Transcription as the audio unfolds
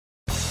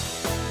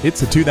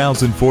It's a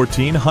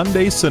 2014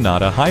 Hyundai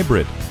Sonata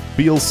Hybrid.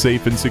 Feel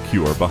safe and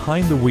secure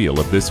behind the wheel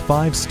of this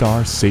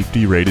 5-star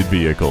safety-rated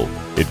vehicle.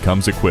 It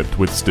comes equipped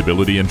with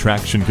stability and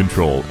traction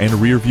control and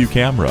rear-view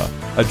camera.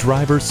 A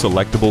driver's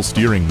selectable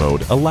steering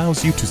mode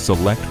allows you to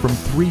select from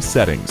 3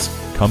 settings: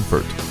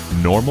 comfort,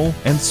 normal,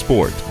 and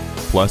sport.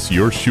 Plus,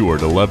 you're sure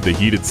to love the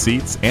heated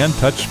seats and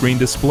touchscreen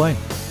display.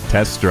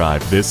 Test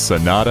drive this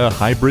Sonata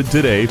Hybrid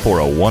today for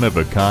a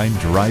one-of-a-kind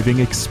driving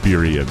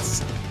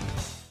experience.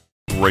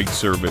 Great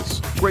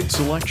service, great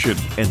selection,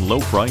 and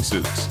low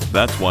prices.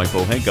 That's why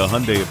Pohanka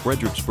Hyundai of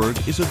Fredericksburg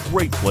is a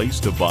great place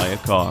to buy a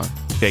car.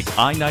 Take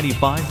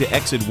I-95 to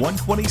exit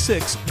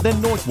 126,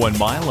 then north 1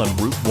 mile on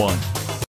Route 1.